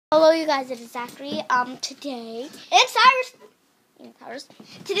Hello, you guys. It is Zachary. Today It's Cyrus. Cyrus.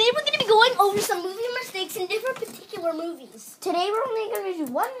 Today we're going to be going over some movie mistakes in different particular movies. Today we're only going to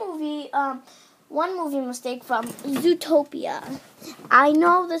do one movie mistake from Zootopia. I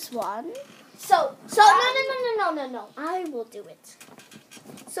know this one. So No. I will do it.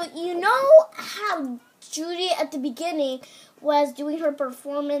 So you know how Judy at the beginning was doing her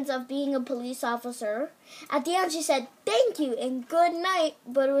performance of being a police officer. At the end she said thank you and good night,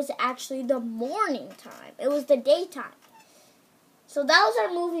 but it was actually the morning time. It was the daytime. So that was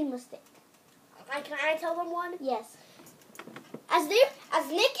our movie mistake. Can I tell them one? Yes. As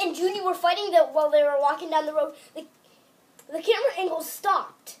Nick and Judy were fighting while they were walking down the road, the camera angle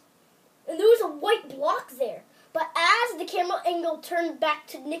stopped. And there was a white block there. But as the camera angle turned back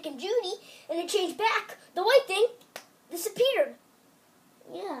to Nick and Judy, and it changed back, the white thing disappeared.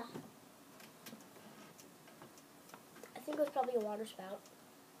 Yeah. I think it was probably a water spout.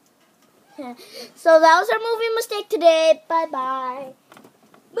 So that was our movie mistake today. Bye-bye.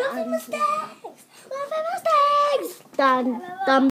 Movie mistakes! Movie mistakes! Done.